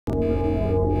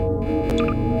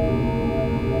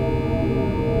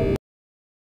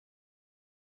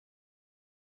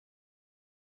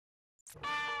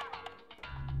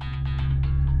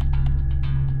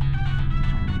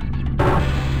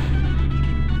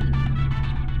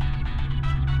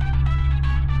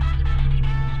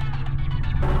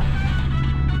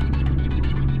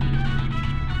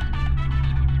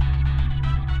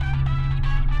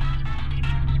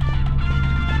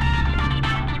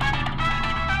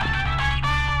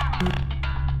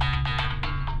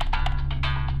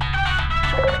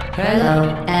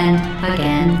Hello, and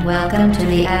again, welcome to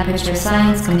the Aperture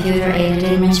Science Computer-Aided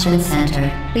Enrichment Center.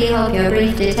 We hope your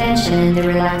brief detention in the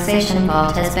relaxation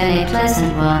vault has been a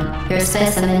pleasant one. Your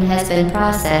specimen has been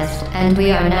processed, and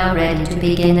we are now ready to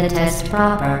begin the test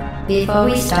proper. Before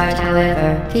we start,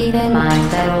 however, keep in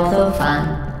mind that although fun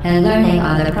and learning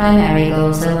are the primary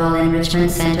goals of all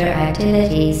Enrichment Center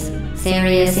activities,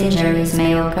 serious injuries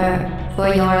may occur.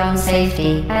 For your own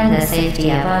safety and the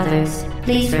safety of others,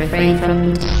 please refrain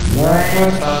from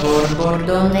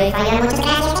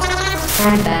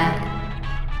Stand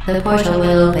back. The portal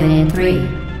will open in 3,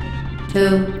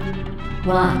 2,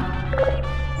 1.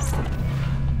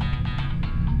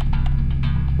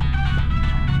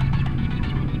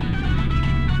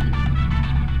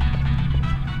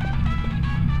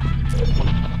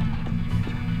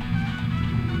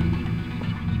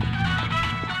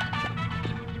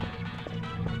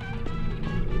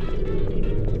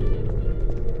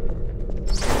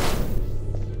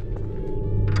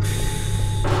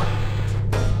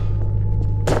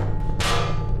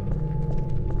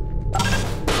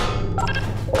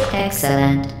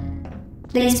 Excellent.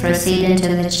 Please proceed into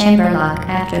the chamber lock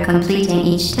after completing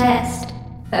each test.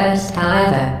 First,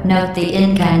 however, note the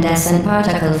incandescent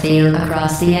particle field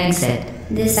across the exit.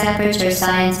 This Aperture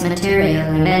Science Material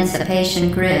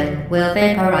Emancipation Grill will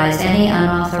vaporize any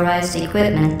unauthorized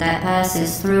equipment that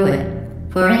passes through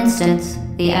it. For instance,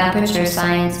 the Aperture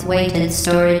Science Weighted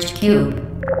Storage Cube.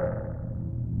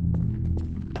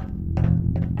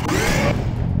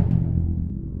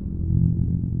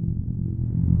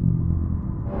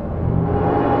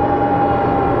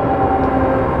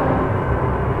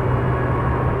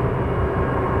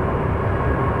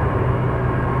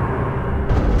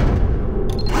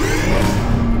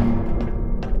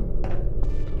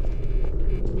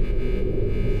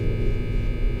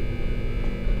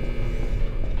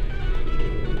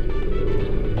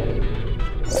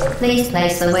 Please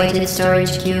place the weighted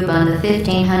storage cube on the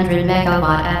 1500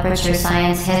 megawatt Aperture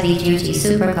Science Heavy Duty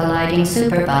Super Colliding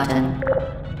Super button.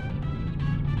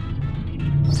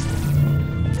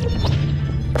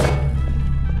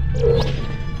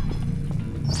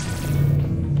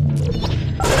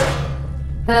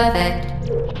 Perfect.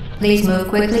 Please move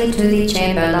quickly to the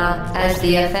chamber lock, as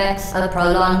the effects of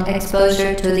prolonged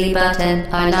exposure to the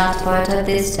button are not part of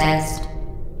this test.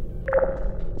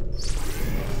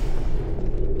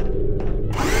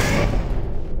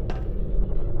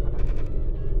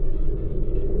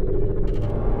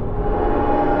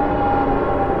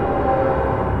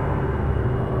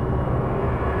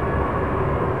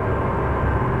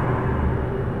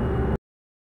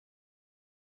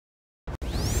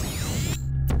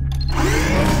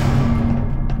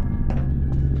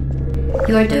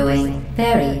 You're doing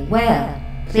very well.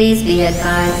 Please be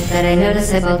advised that a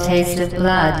noticeable taste of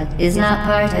blood is not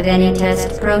part of any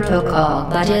test protocol,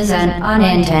 but is an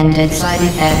unintended side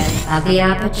effect of the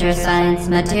Aperture Science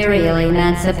Material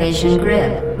Emancipation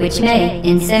Grill, which may,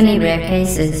 in semi-rare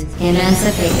cases,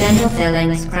 emancipate dental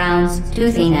fillings, crowns,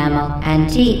 tooth enamel, and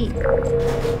teeth.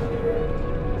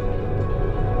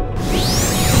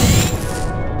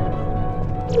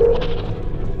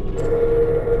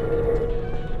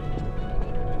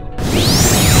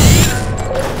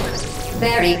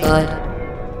 Very good.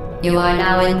 You are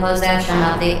now in possession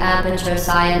of the Aperture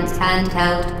Science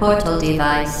handheld portal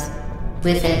device.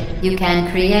 With it, you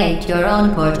can create your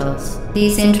own portals.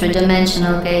 These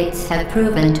intradimensional gates have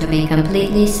proven to be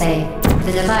completely safe.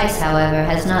 The device, however,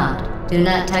 has not. Do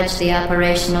not touch the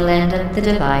operational end of the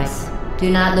device. Do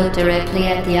not look directly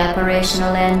at the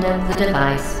operational end of the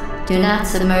device. Do not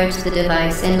submerge the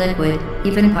device in liquid,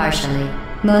 even partially.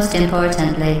 Most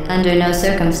importantly, under no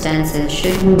circumstances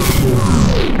should you...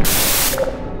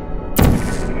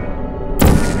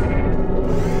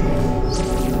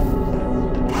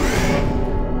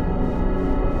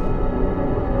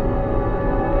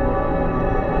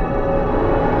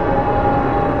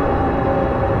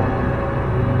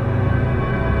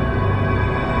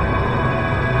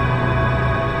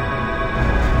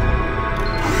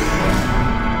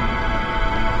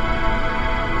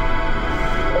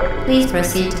 Please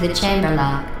proceed to the chamber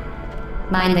lock.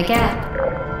 Mind the gap.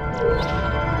 Well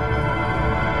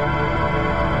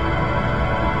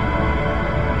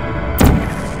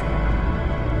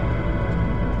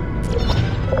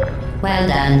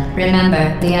done.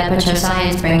 Remember, the Aperture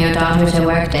Science Bring Your Daughter to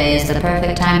Work Day is the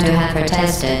perfect time to have her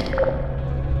tested.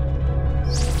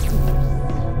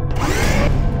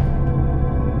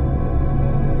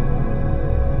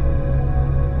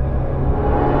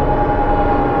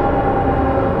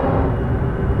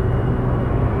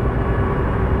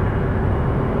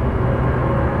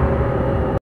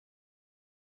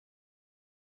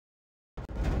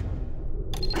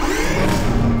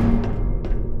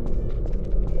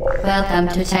 Welcome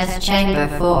to Test Chamber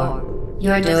 4.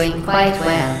 You're doing quite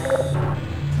well.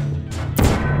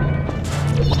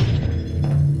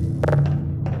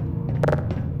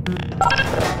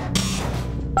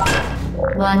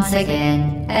 Once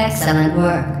again, excellent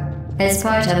work. As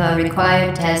part of a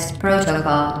required test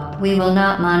protocol, we will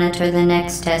not monitor the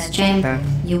next test chamber.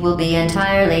 You will be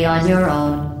entirely on your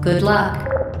own. Good luck.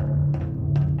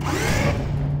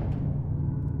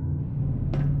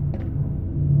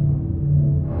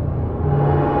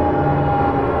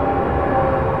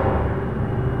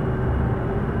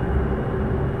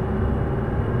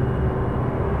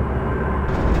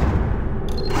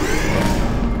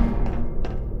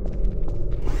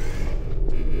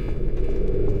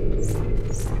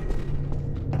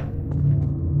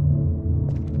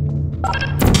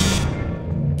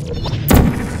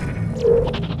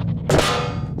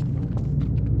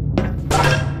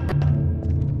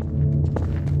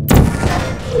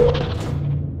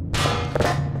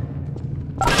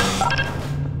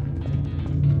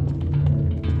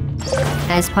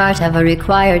 As part of a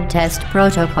required test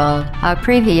protocol, our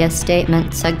previous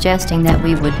statement suggesting that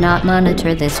we would not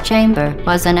monitor this chamber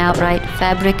was an outright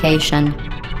fabrication.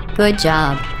 Good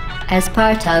job. As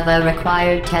part of a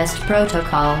required test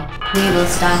protocol, we will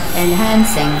stop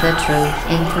enhancing the truth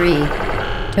in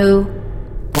 3, 2,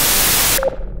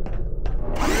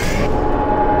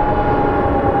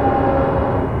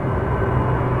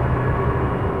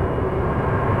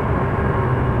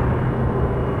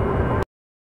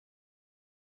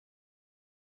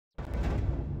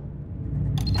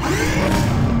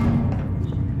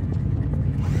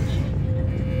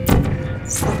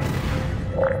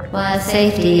 while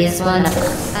safety is one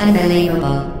of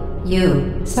unbelievable.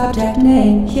 You, Subject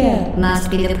name here. must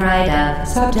be the pride of.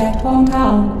 Subject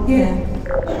hometown here.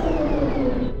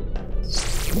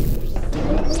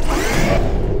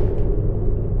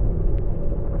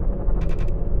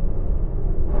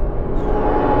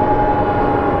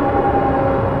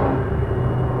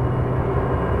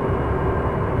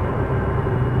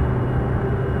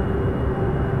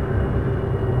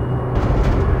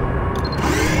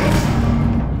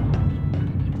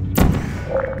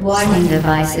 Warning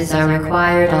devices are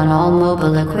required on all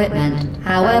mobile equipment.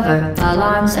 However,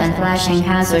 alarms and flashing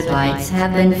hazard lights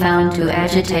have been found to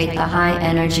agitate the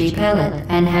high-energy pellet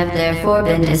and have therefore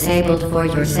been disabled for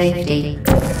your safety.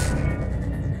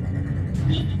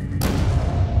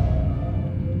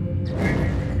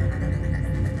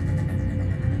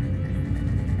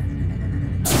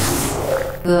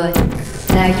 Good.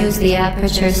 Now use the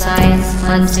Aperture Science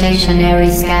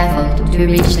unstationary scaffold to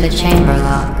reach the chamber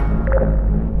lock.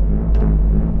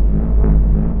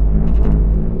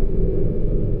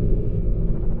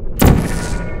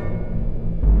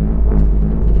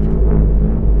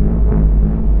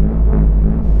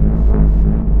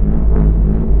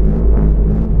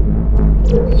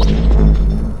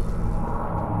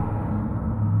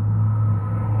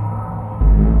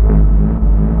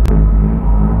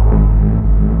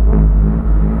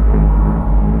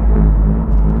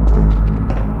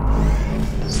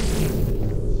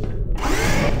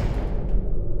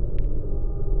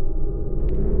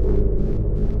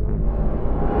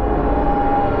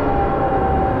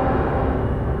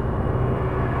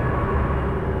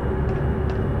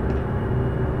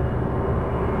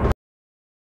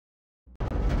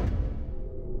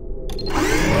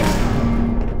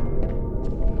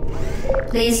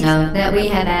 Please note that we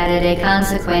have added a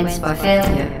consequence for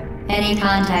failure. Any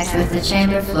contact with the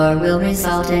chamber floor will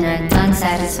result in an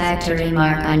unsatisfactory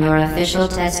mark on your official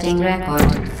testing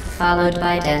record, followed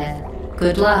by death.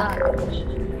 Good luck.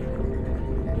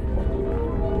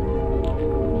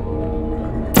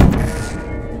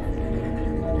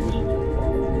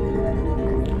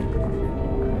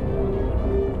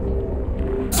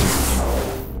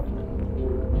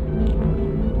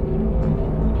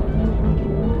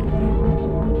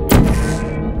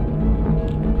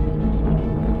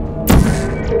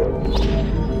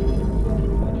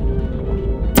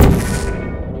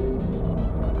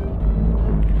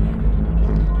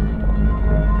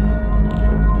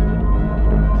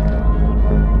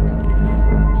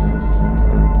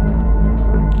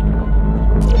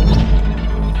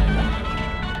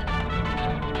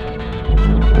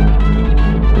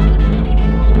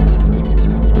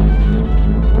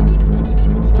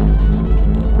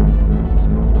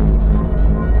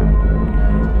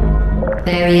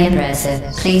 Very impressive.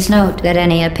 Please note that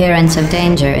any appearance of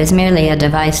danger is merely a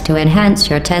device to enhance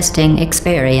your testing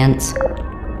experience.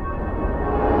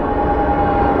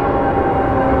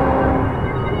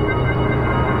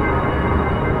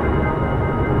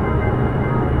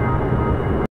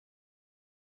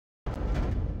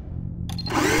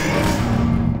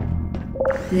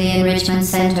 The Enrichment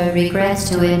Center regrets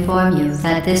to inform you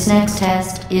that this next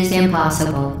test is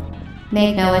impossible.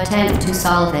 Make no attempt to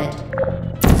solve it.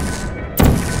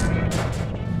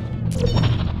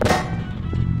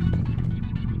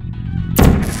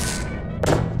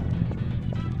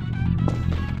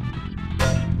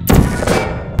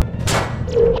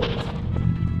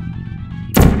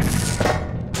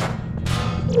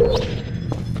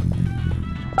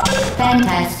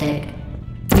 Fantastic.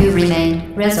 You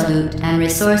remain resolute and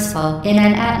resourceful in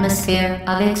an atmosphere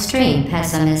of extreme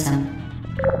pessimism.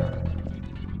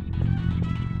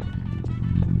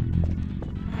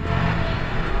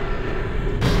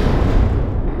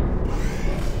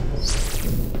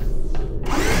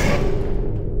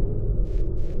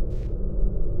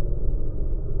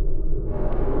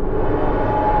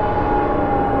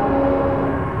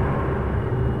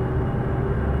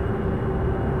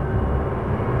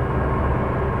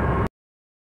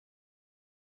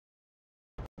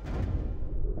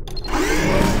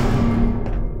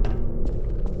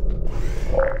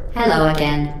 Hello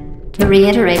again. To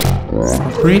reiterate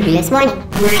previous warning.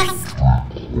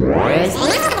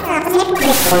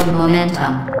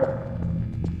 Momentum.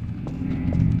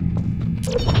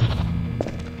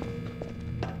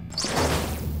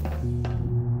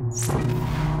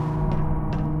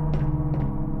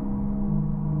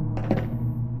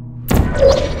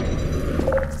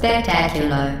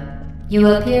 Spectacular. You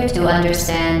appear to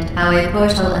understand how a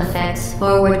portal affects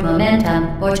forward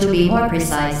momentum, or to be more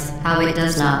precise, how it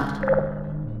does not.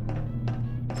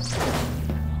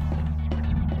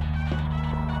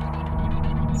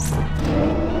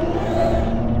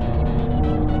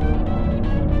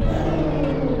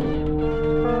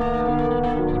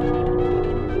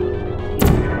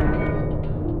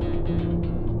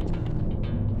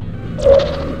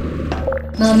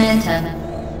 Momentum,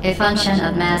 a function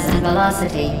of mass and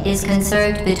velocity, is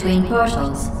conserved between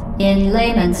portals. In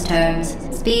layman's terms,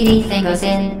 speedy thing goes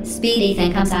in, speedy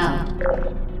thing comes out.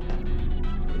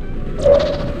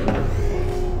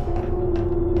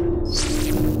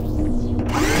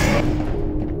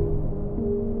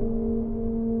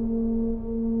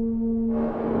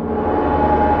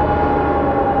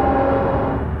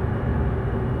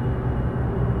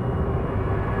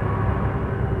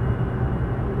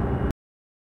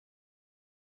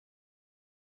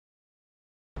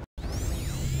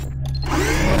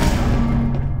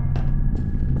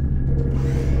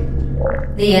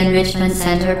 The Enrichment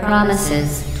Center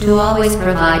promises to always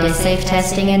provide a safe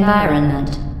testing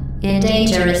environment. In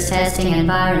dangerous testing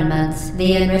environments,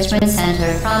 the Enrichment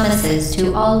Center promises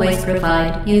to always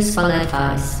provide useful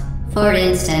advice. For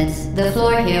instance, the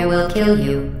floor here will kill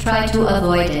you. Try to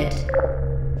avoid it.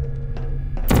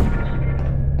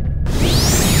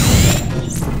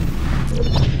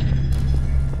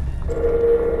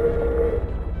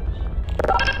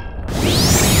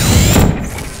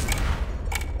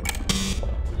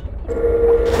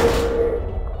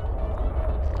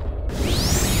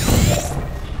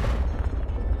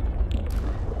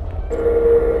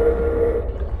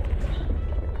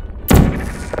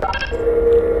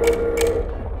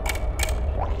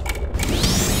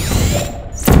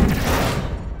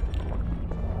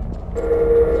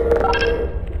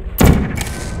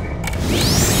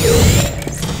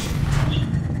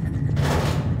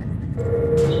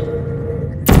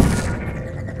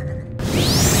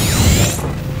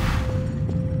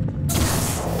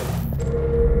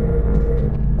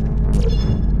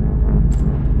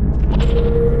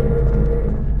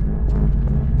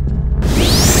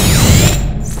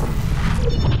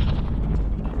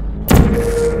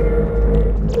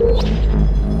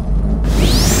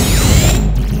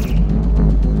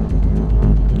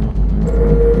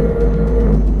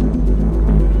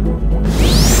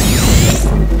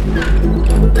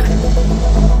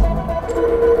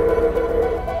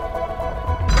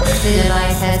 The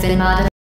device has been modified.